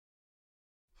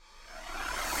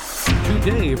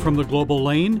Today from the Global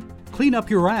Lane, clean up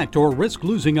your act or risk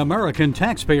losing American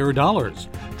taxpayer dollars.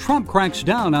 Trump cracks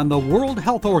down on the World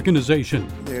Health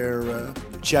Organization. They're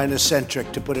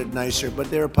China-centric, to put it nicer,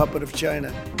 but they're a puppet of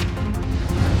China.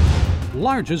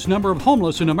 Largest number of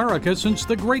homeless in America since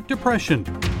the Great Depression.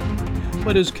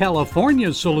 But is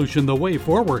California's solution the way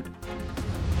forward?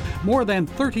 More than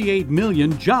 38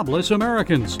 million jobless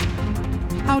Americans.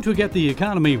 How to get the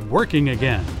economy working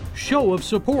again. Show of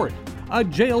support. A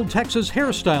jailed Texas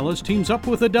hairstylist teams up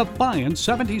with a defiant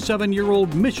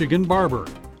 77-year-old Michigan barber.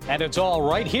 And it's all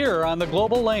right here on the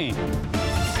Global Lane.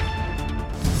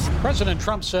 President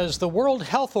Trump says the World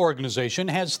Health Organization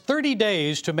has 30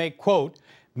 days to make, quote,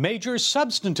 major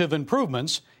substantive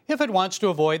improvements if it wants to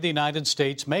avoid the United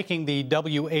States making the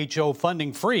WHO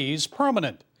funding freeze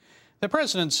permanent. The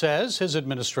president says his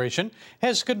administration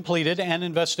has completed an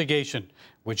investigation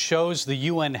which shows the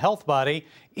UN health body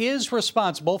is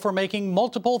responsible for making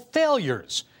multiple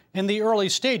failures in the early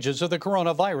stages of the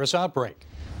coronavirus outbreak.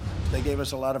 They gave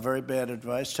us a lot of very bad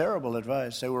advice, terrible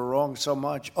advice. They were wrong so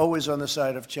much, always on the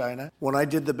side of China. When I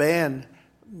did the ban,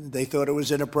 they thought it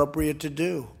was inappropriate to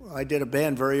do. I did a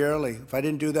ban very early. If I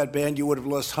didn't do that ban, you would have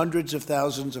lost hundreds of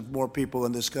thousands of more people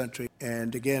in this country.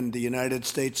 And again, the United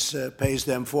States pays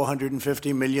them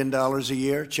 $450 million a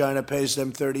year. China pays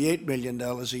them $38 million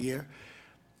a year.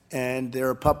 And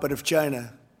they're a puppet of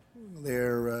China.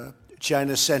 They're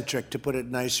China-centric, to put it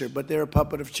nicer, but they're a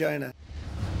puppet of China.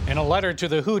 In a letter to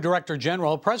the WHO Director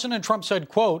General, President Trump said,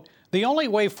 quote, the only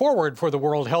way forward for the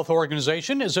World Health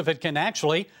Organization is if it can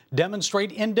actually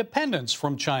demonstrate independence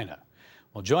from China.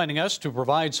 Well, joining us to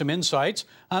provide some insights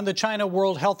on the China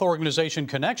World Health Organization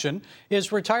connection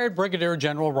is retired Brigadier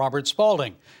General Robert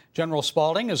Spalding. General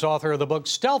Spalding is author of the book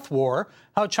Stealth War,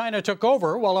 How China Took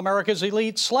Over While America's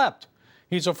Elite Slept.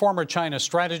 He's a former China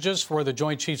strategist for the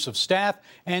Joint Chiefs of Staff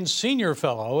and senior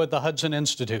fellow at the Hudson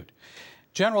Institute.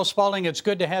 General Spalding, it's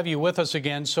good to have you with us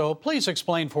again, so please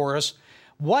explain for us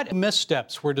what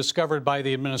missteps were discovered by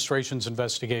the administration's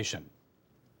investigation.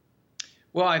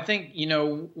 Well, I think,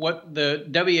 what the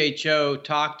WHO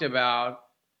talked about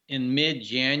in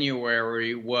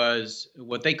mid-January was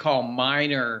what they call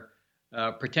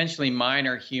potentially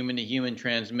minor human-to-human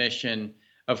transmission.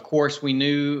 Of course, we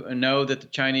know that the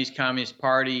Chinese Communist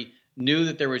Party knew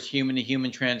that there was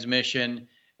human-to-human transmission.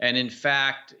 And in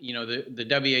fact,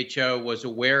 the WHO was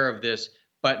aware of this,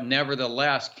 but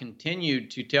nevertheless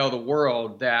continued to tell the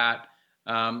world that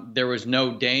there was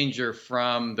no danger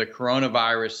from the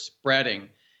coronavirus spreading.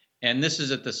 And this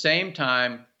is at the same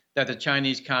time that the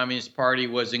Chinese Communist Party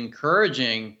was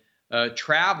encouraging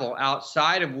travel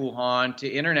outside of Wuhan to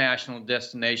international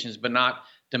destinations, but not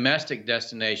domestic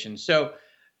destinations. So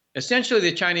essentially,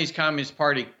 the Chinese Communist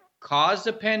Party caused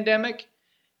the pandemic.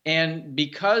 And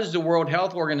because the World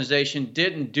Health Organization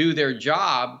didn't do their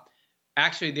job,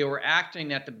 actually, they were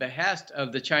acting at the behest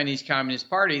of the Chinese Communist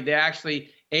Party. They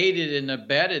actually aided and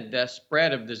abetted the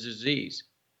spread of the disease.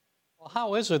 Well,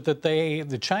 how is it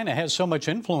that China has so much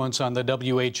influence on the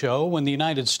WHO when the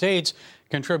United States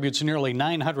contributes nearly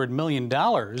 $900 million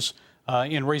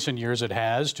in recent years it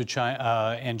has to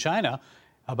China, and China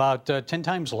about 10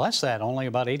 times less that, only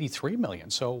about 83 million.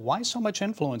 So why so much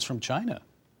influence from China?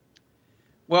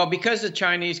 Well, because the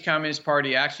Chinese Communist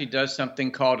Party actually does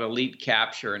something called elite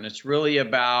capture, and it's really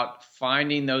about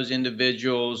finding those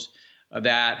individuals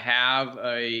that have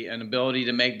an ability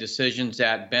to make decisions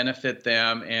that benefit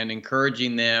them and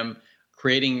encouraging them,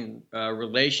 creating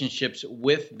relationships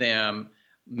with them,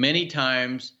 many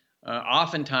times,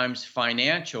 oftentimes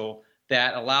financial,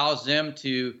 that allows them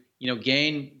to,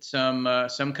 gain some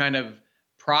kind of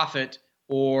profit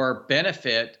or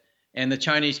benefit. And the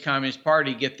Chinese Communist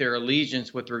Party get their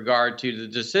allegiance with regard to the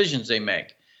decisions they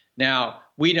make. Now,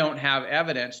 we don't have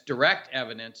direct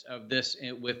evidence of this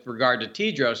with regard to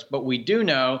Tedros, but we do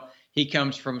know he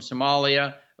comes from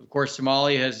Somalia. Of course,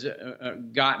 Somalia has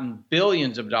gotten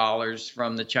billions of dollars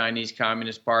from the Chinese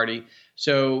Communist Party.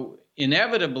 So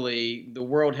inevitably, the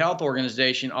World Health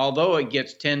Organization, although it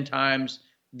gets 10 times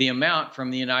the amount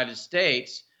from the United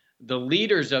States, the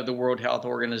leaders of the World Health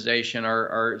Organization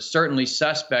are certainly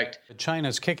suspect.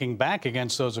 China's kicking back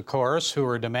against those, of course, who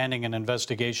are demanding an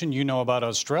investigation. You know about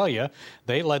Australia.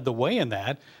 They led the way in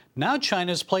that. Now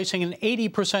China's placing an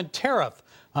 80% tariff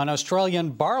on Australian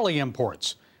barley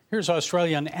imports. Here's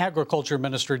Australian Agriculture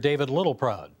Minister David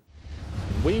Littleproud.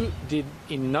 We did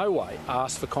in no way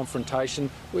ask for confrontation.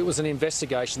 It was an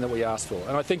investigation that we asked for.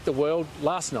 And I think the world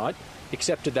last night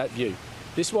accepted that view.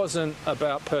 This wasn't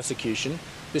about persecution.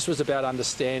 This was about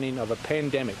understanding of a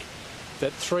pandemic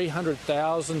that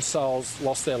 300,000 souls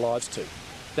lost their lives to.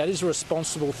 That is a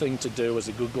responsible thing to do as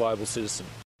a good global citizen.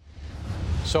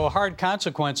 So hard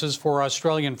consequences for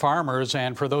Australian farmers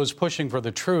and for those pushing for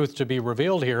the truth to be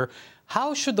revealed here.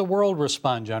 How should the world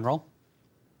respond, General?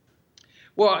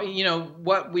 Well,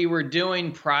 what we were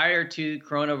doing prior to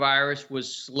coronavirus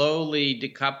was slowly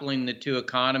decoupling the two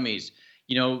economies.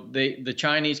 The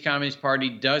Chinese Communist Party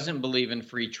doesn't believe in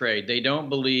free trade. They don't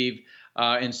believe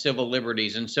in civil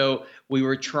liberties. And so we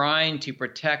were trying to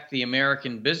protect the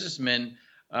American businessmen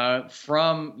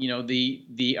from,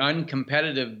 the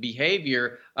uncompetitive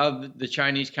behavior of the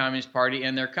Chinese Communist Party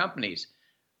and their companies.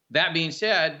 That being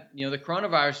said, the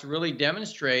coronavirus really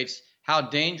demonstrates how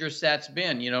dangerous that's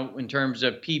been, in terms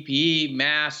of PPE,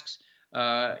 masks,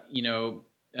 active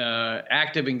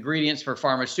ingredients for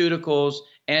pharmaceuticals,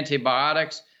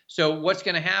 antibiotics. So what's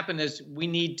going to happen is we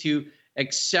need to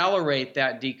accelerate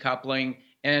that decoupling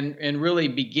and really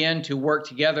begin to work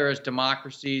together as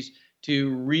democracies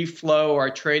to reflow our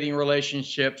trading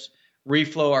relationships,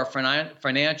 reflow our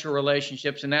financial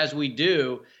relationships. And as we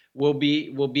do, we'll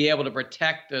be able to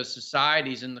protect the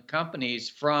societies and the companies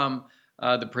from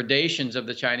the predations of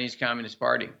the Chinese Communist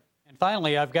Party. And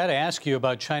finally, I've got to ask you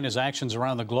about China's actions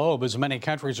around the globe, as many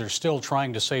countries are still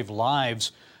trying to save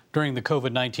lives during the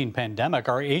COVID-19 pandemic.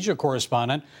 Our Asia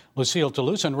correspondent, Lucille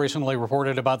Toulousan, recently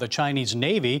reported about the Chinese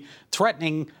Navy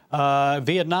threatening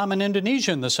Vietnam and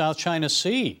Indonesia in the South China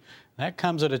Sea. That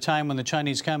comes at a time when the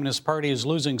Chinese Communist Party is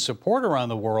losing support around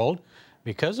the world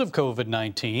because of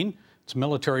COVID-19. Its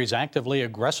military is acting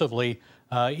aggressively,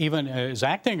 even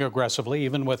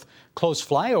with close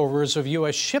flyovers of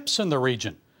U.S. ships in the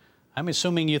region. I'm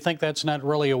assuming you think that's not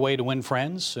really a way to win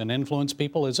friends and influence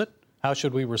people, is it? How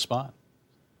should we respond?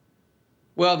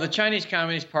 Well, the Chinese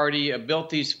Communist Party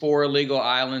built these 4 illegal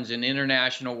islands in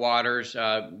international waters.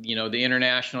 The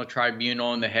International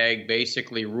Tribunal in The Hague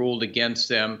basically ruled against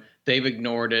them. They've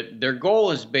ignored it. Their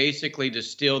goal is basically to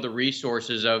steal the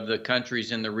resources of the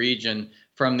countries in the region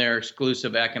from their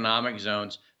exclusive economic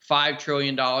zones. $5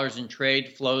 trillion in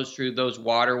trade flows through those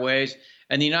waterways,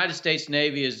 and the United States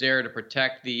Navy is there to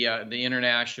protect the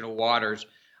international waters.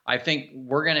 I think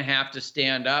we're going to have to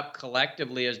stand up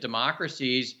collectively as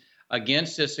democracies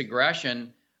against this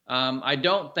aggression. I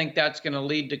don't think that's going to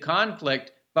lead to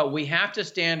conflict, but we have to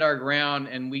stand our ground,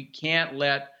 and we can't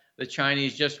let the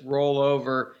Chinese just roll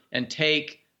over and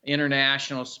take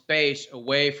international space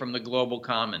away from the global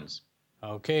commons.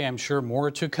 Okay, I'm sure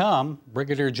more to come.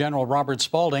 Brigadier General Robert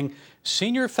Spalding,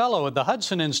 Senior Fellow at the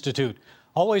Hudson Institute.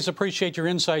 Always appreciate your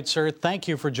insight, sir. Thank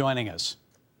you for joining us.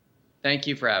 Thank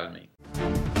you for having me.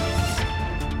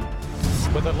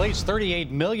 With at least 38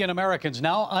 million Americans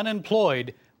now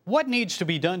unemployed, what needs to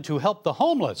be done to help the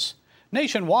homeless?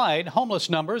 Nationwide, homeless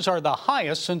numbers are the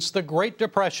highest since the Great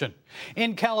Depression.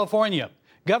 In California,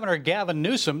 Governor Gavin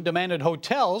Newsom demanded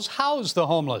hotels house the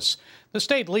homeless. The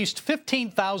state leased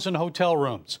 15,000 hotel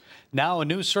rooms. Now a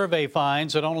new survey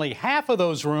finds that only half of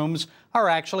those rooms are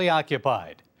actually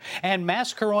occupied. And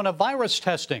mass coronavirus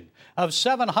testing of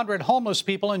 700 homeless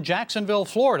people in Jacksonville,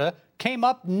 Florida, came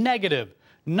up negative.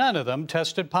 None of them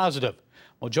tested positive.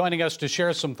 Well, joining us to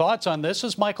share some thoughts on this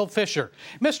is Michael Fisher.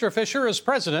 Mr. Fisher is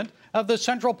president of the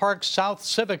Central Park South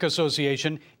Civic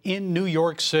Association in New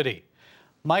York City.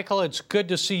 Michael, it's good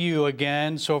to see you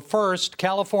again. So first,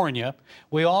 California.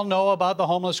 We all know about the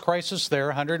homeless crisis there.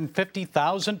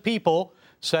 150,000 people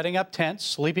setting up tents,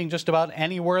 sleeping just about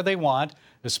anywhere they want,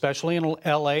 especially in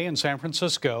L.A. and San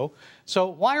Francisco. So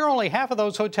why are only half of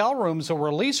those hotel rooms that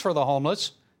were leased for the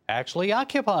homeless actually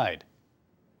occupied?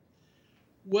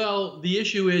 Well, the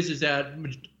issue is that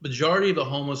majority of the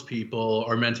homeless people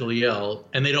are mentally ill,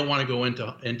 and they don't want to go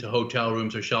into hotel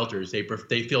rooms or shelters. They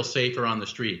feel safer on the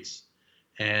streets.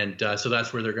 And so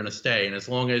that's where they're going to stay. And as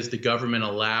long as the government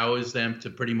allows them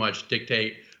to pretty much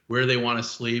dictate where they want to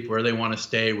sleep, where they want to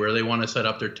stay, where they want to set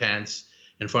up their tents,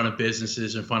 in front of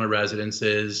businesses, in front of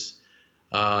residences,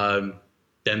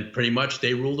 then pretty much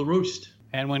they rule the roost.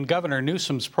 And when Governor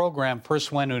Newsom's program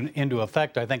first went into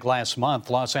effect, I think last month,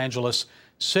 Los Angeles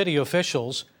city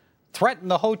officials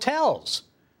threatened the hotels,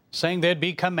 saying they'd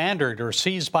be commandered or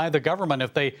seized by the government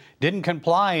if they didn't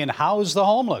comply and house the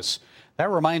homeless. That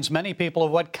reminds many people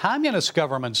of what communist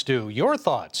governments do. Your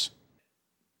thoughts?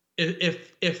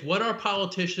 If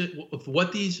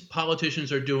what these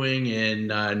politicians are doing in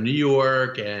New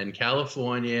York and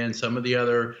California and some of the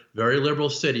other very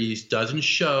liberal cities doesn't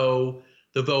show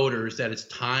the voters that it's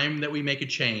time that we make a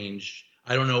change,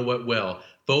 I don't know what will.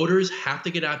 Voters have to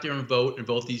get out there and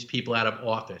vote these people out of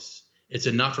office. It's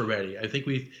enough already. I think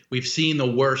we've seen the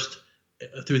worst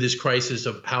through this crisis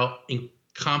of how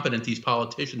incompetent these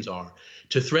politicians are.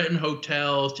 To threaten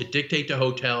hotels, to dictate to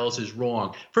hotels is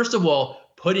wrong. First of all,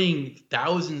 putting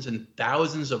thousands and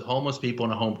thousands of homeless people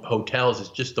in hotels is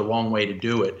just the wrong way to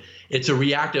do it. It's a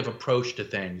reactive approach to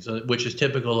things, which is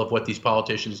typical of what these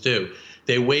politicians do.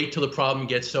 They wait till the problem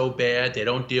gets so bad, they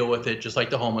don't deal with it, just like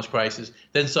the homeless crisis.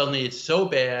 Then suddenly it's so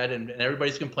bad and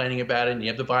everybody's complaining about it, and you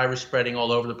have the virus spreading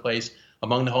all over the place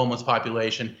among the homeless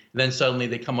population. And then suddenly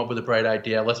they come up with a bright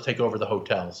idea, let's take over the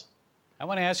hotels. I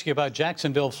want to ask you about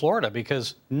Jacksonville, Florida,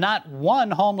 because not one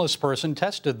homeless person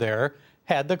tested there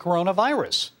had the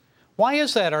coronavirus. Why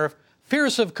is that? Are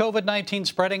fears of COVID-19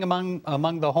 spreading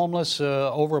among the homeless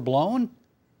overblown?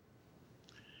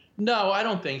 No, I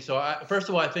don't think so. First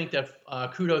of all, I think that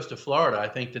kudos to Florida. I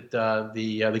think that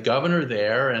the governor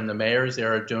there and the mayors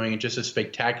there are doing just a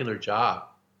spectacular job,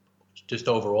 just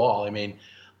overall. I mean,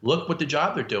 look what the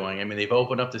job they're doing. I mean, they've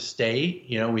opened up the state.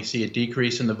 You know, we see a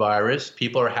decrease in the virus.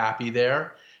 People are happy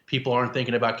there. People aren't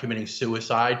thinking about committing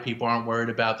suicide. People aren't worried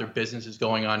about their businesses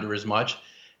going under as much.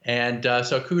 And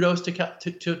so kudos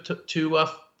to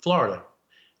Florida.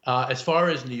 As far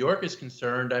as New York is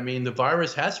concerned, I mean, the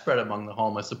virus has spread among the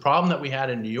homeless. The problem that we had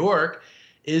in New York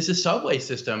is the subway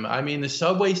system. I mean, the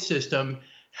subway system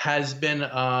has been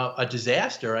a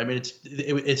disaster. I mean,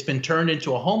 it's been turned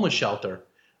into a homeless shelter.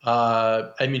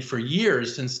 I mean, for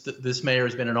years since this mayor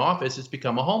has been in office, it's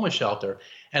become a homeless shelter.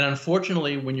 And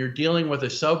unfortunately, when you're dealing with a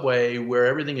subway where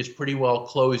everything is pretty well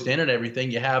closed in and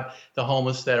everything, you have the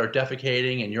homeless that are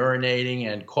defecating and urinating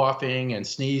and coughing and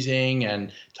sneezing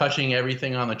and touching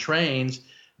everything on the trains.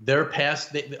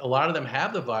 A lot of them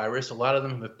have the virus. A lot of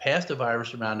them have passed the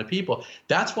virus around to people.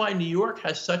 That's why New York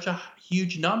has such a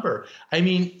huge number. I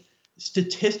mean,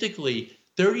 statistically,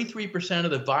 33%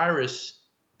 of the virus,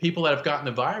 people that have gotten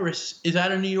the virus, is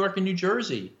out of New York and New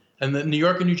Jersey. And then New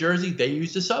York and New Jersey, they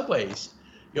use the subways.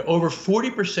 You know, over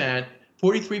 40%,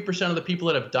 43% of the people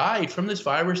that have died from this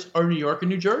virus are New York and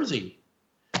New Jersey.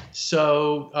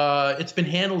 So it's been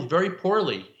handled very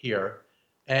poorly here,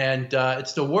 and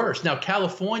it's the worst. Now,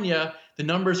 California, the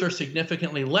numbers are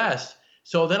significantly less.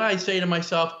 So then I say to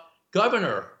myself,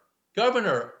 Governor,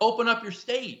 open up your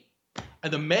state.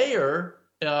 And the mayor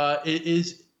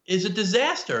is a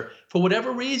disaster. For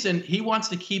whatever reason, he wants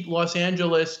to keep Los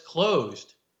Angeles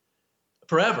closed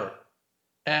forever.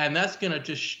 And that's going to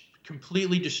just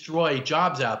completely destroy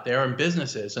jobs out there and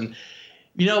businesses. And,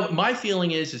 you know, my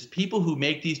feeling is people who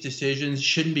make these decisions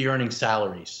shouldn't be earning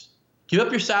salaries. Give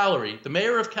up your salary. The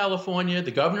mayor of California,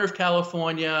 the governor of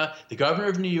California, the governor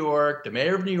of New York, the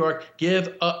mayor of New York,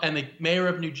 and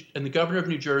the governor of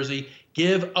New Jersey,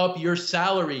 give up your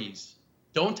salaries.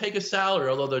 Don't take a salary,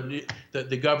 although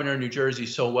the governor of New Jersey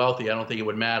is so wealthy, I don't think it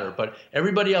would matter. But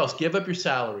everybody else, give up your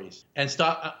salaries and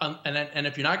stop. And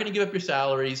if you're not going to give up your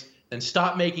salaries, then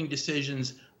stop making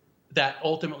decisions that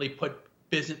ultimately put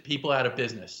people out of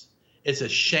business. It's a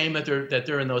shame that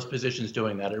they're in those positions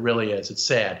doing that. It really is. It's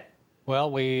sad.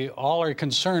 Well, we all are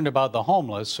concerned about the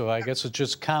homeless, so I guess it's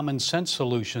just common sense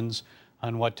solutions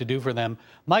on what to do for them.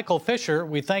 Michael Fisher,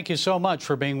 we thank you so much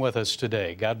for being with us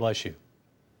today. God bless you.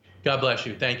 God bless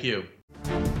you. Thank you.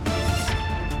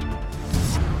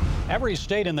 Every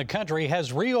state in the country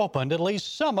has reopened at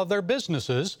least some of their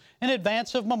businesses in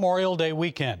advance of Memorial Day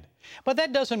weekend. But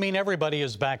that doesn't mean everybody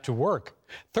is back to work.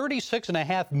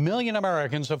 36.5 million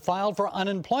Americans have filed for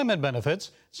unemployment benefits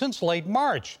since late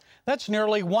March. That's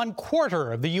nearly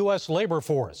 1/4 of the U.S. labor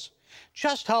force.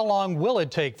 Just how long will it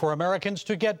take for Americans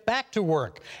to get back to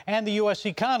work and the U.S.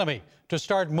 economy to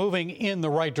start moving in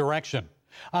the right direction?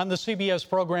 On the CBS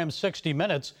program 60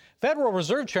 Minutes, Federal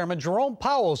Reserve Chairman Jerome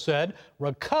Powell said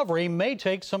recovery may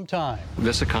take some time.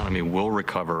 This economy will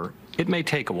recover. It may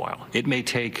take a while. It may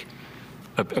take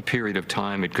a period of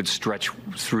time. It could stretch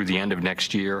through the end of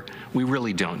next year. We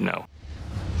really don't know.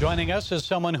 Joining us is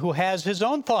someone who has his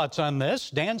own thoughts on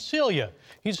this, Dan Celia.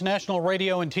 He's national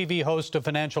radio and TV host of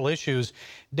Financial Issues.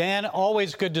 Dan,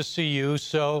 always good to see you.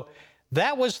 So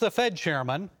that was the Fed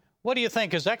chairman. What do you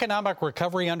think? Is economic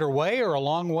recovery underway or a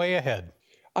long way ahead?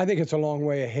 I think it's a long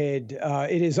way ahead.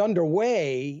 It is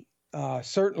underway,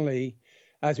 certainly,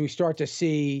 as we start to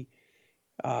see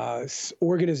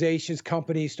organizations,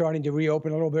 companies starting to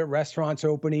reopen a little bit, restaurants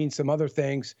opening, some other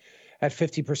things at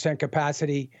 50%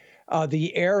 capacity.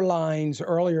 The airlines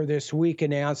earlier this week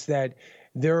announced that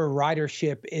their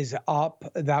ridership is up.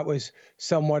 That was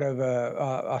somewhat of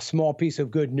a small piece of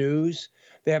good news.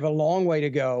 They have a long way to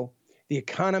go. The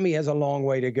economy has a long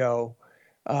way to go.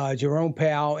 Jerome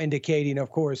Powell indicating, of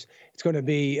course, it's going to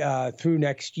be through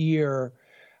next year.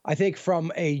 I think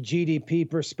from a GDP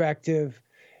perspective,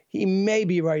 he may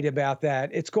be right about that.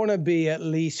 It's going to be at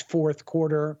least fourth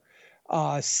quarter.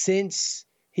 Since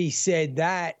he said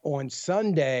that on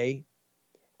Sunday,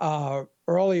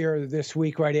 earlier this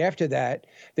week, right after that,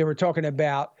 they were talking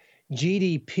about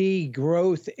GDP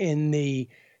growth in the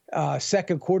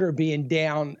second quarter being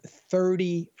down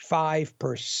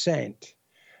 35%.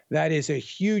 That is a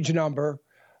huge number.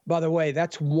 By the way,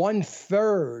 that's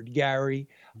 1/3, Gary,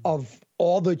 of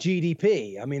all the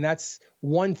GDP. I mean, that's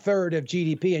 1/3 of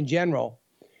GDP in general.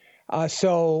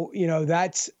 So,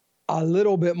 that's a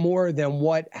little bit more than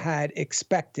what had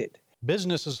expected.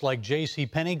 Businesses like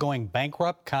JCPenney going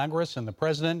bankrupt, Congress and the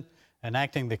president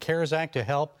enacting the CARES Act to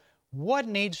help. What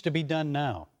needs to be done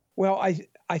now? Well,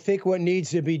 I think what needs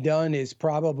to be done is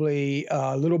probably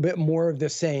a little bit more of the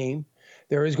same.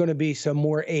 There is going to be some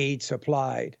more aid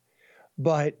supplied,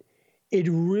 but it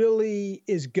really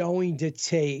is going to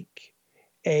take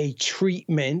a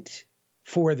treatment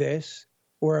for this,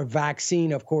 or a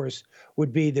vaccine, of course,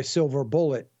 would be the silver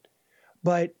bullet.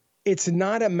 But it's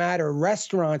not a matter.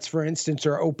 Restaurants, for instance,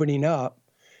 are opening up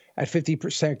at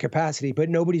 50% capacity, but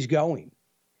nobody's going.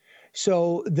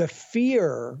 So the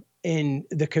fear in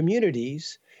the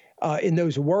communities, in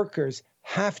those workers,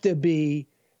 have to be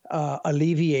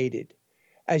alleviated.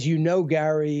 As you know,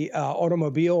 Gary,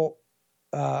 automobile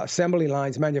assembly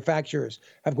lines, manufacturers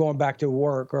have gone back to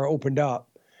work or opened up.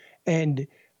 And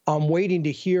I'm waiting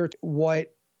to hear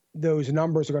what those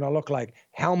numbers are going to look like.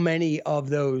 How many of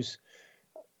those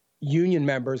union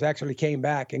members actually came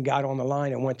back and got on the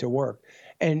line and went to work?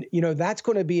 And, that's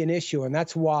going to be an issue. And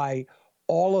that's why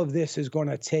all of this is going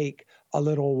to take a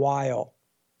little while.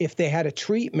 If they had a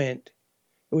treatment,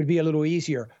 it would be a little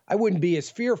easier. I wouldn't be as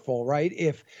fearful, right?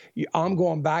 If I'm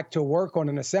going back to work on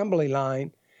an assembly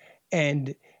line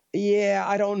and,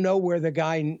 I don't know where the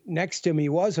guy next to me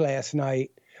was last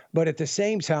night, but at the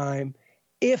same time,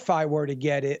 if I were to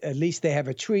get it, at least they have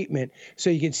a treatment. So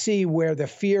you can see where the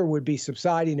fear would be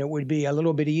subsiding. It would be a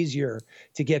little bit easier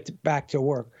to get back to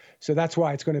work. So that's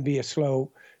why it's going to be a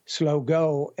slow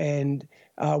go. And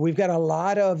we've got a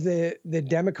lot of the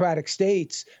Democratic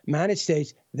states, managed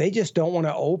states, they just don't want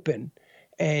to open.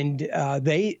 And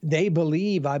they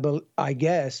believe, I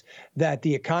guess, that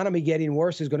the economy getting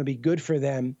worse is going to be good for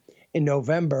them in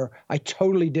November. I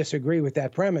totally disagree with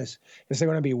that premise. It's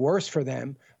going to be worse for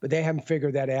them, but they haven't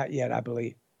figured that out yet, I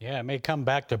believe. Yeah, it may come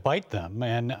back to bite them.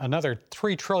 And another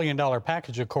 $3 trillion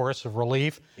package, of course, of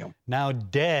relief now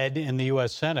dead in the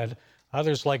U.S. Senate.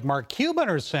 Others like Mark Cuban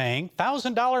are saying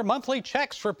 $1,000 monthly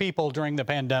checks for people during the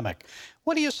pandemic.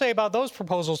 What do you say about those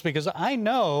proposals? Because I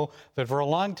know that for a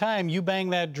long time you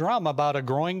banged that drum about a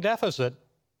growing deficit.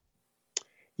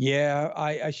 Yeah,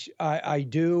 I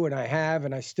do, and I have,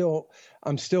 and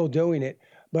I'm still doing it.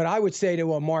 But I would say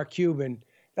to Mark Cuban,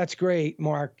 that's great,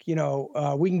 Mark.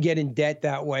 We can get in debt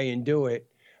that way and do it.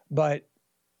 But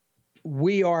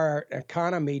we are an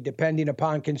economy depending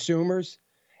upon consumers.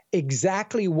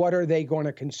 Exactly what are they going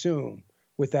to consume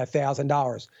with that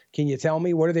 $1,000? Can you tell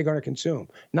me? What are they going to consume?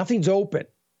 Nothing's open.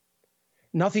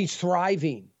 Nothing's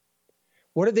thriving.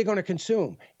 What are they going to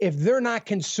consume? If they're not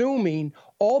consuming,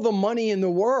 all the money in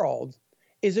the world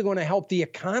isn't going to help the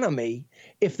economy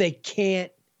if they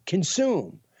can't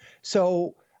consume.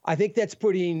 So I think that's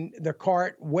putting the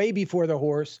cart way before the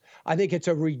horse. I think it's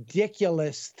a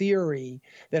ridiculous theory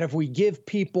that if we give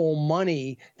people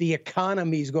money, the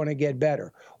economy is going to get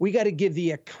better. We got to give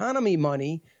the economy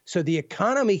money so the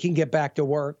economy can get back to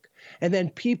work, and then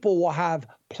people will have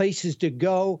places to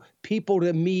go, people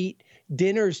to meet,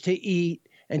 dinners to eat,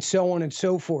 and so on and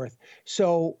so forth.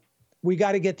 So we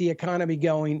got to get the economy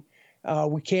going.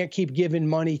 We can't keep giving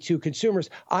money to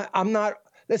consumers.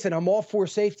 I'm all for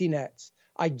safety nets.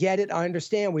 I get it. I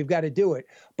understand. We've got to do it.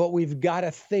 But we've got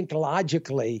to think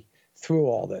logically through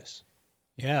all this.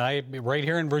 Yeah, right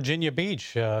here in Virginia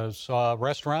Beach, saw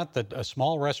a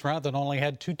small restaurant that only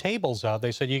had 2 tables out.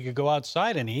 They said you could go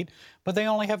outside and eat, but they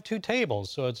only have 2 tables.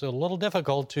 So it's a little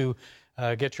difficult to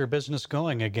get your business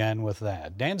going again with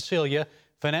that. Dan Celia,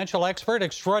 financial expert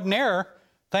extraordinaire.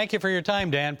 Thank you for your time,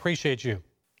 Dan. Appreciate you.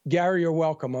 Gary, you're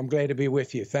welcome. I'm glad to be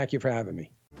with you. Thank you for having me.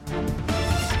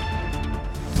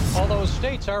 Although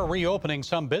states are reopening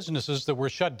some businesses that were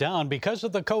shut down because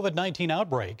of the COVID-19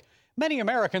 outbreak, many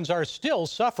Americans are still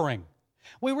suffering.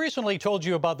 We recently told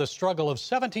you about the struggle of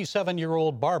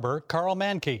 77-year-old barber Carl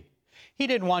Mankey. He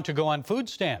didn't want to go on food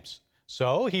stamps,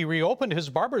 so he reopened his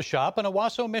barber shop in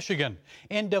Owasso, Michigan,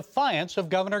 in defiance of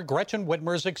Governor Gretchen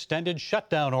Whitmer's extended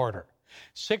shutdown order.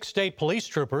 6 state police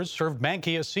troopers served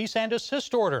Mankey a cease and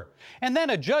desist order, and then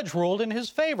a judge ruled in his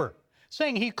favor,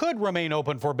 saying he could remain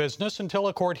open for business until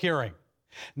a court hearing.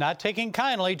 Not taking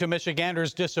kindly to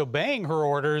Michiganders disobeying her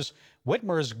orders,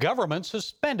 Whitmer's government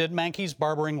suspended Mankey's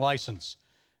barbering license.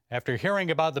 After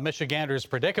hearing about the Michiganders'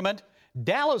 predicament,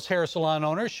 Dallas hair salon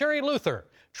owner Sherry Luther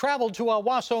traveled to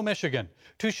Owasso, Michigan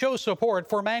to show support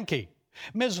for Mankey.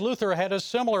 Ms. Luther had a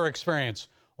similar experience,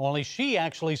 only she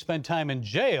actually spent time in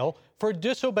jail for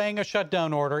disobeying a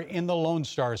shutdown order in the Lone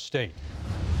Star State.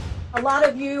 A lot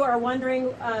of you are wondering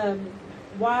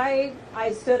why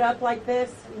I stood up like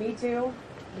this. Me too.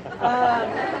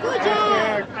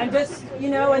 I'm just,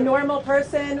 a normal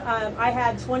person. I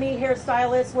had 20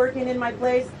 hairstylists working in my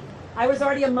place. I was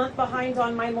already a month behind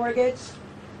on my mortgage.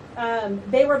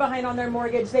 They were behind on their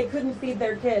mortgage. They couldn't feed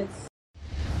their kids.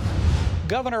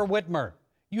 Governor Whitmer,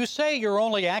 you say you're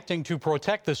only acting to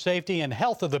protect the safety and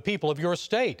health of the people of your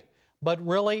state. But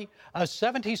really, a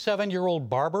 77-year-old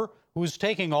barber who's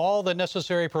taking all the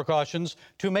necessary precautions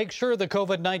to make sure the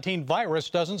COVID-19 virus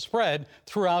doesn't spread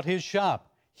throughout his shop.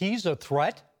 He's a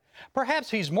threat? Perhaps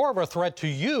he's more of a threat to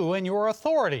you and your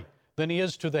authority than he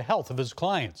is to the health of his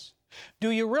clients.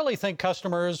 Do you really think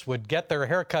customers would get their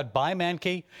hair cut by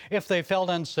Mankey if they felt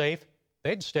unsafe?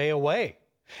 They'd stay away.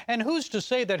 And who's to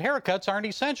say that haircuts aren't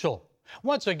essential?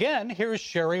 Once again, here's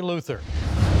Sherry Luther.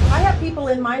 I have people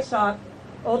in my shop,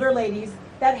 older ladies,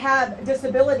 that have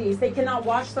disabilities. They cannot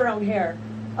wash their own hair.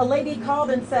 A lady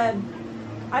called and said,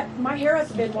 my hair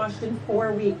has been washed in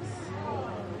 4 weeks.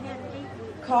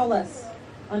 Call us,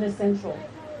 unessential.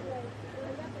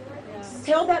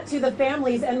 Tell that to the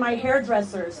families and my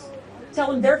hairdressers.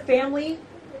 Tell them their family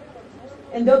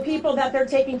and the people that they're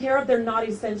taking care of, they're not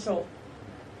essential.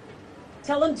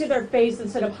 Tell them to their face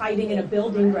instead of hiding in a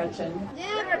building, Gretchen.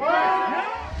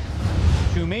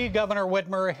 To me, Governor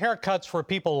Whitmer, haircuts for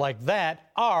people like that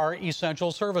are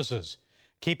essential services.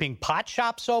 Keeping pot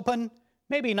shops open?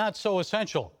 Maybe not so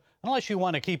essential, unless you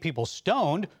want to keep people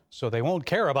stoned so they won't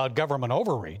care about government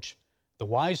overreach. The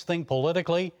wise thing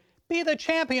politically? Be the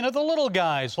champion of the little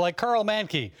guys like Carl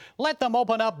Mankey. Let them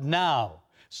open up now.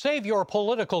 Save your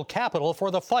political capital for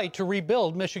the fight to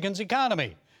rebuild Michigan's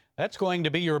economy. That's going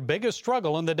to be your biggest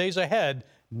struggle in the days ahead,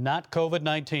 not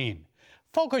COVID-19.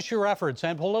 Focus your efforts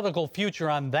and political future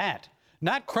on that,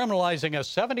 not criminalizing a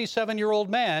 77-year-old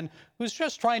man who's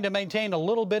just trying to maintain a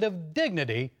little bit of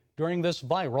dignity during this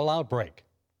viral outbreak.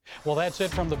 Well, that's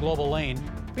it from the Global Lane.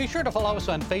 Be sure to follow us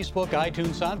on Facebook,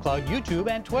 iTunes, SoundCloud, YouTube,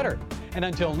 and Twitter. And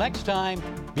until next time,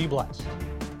 be blessed.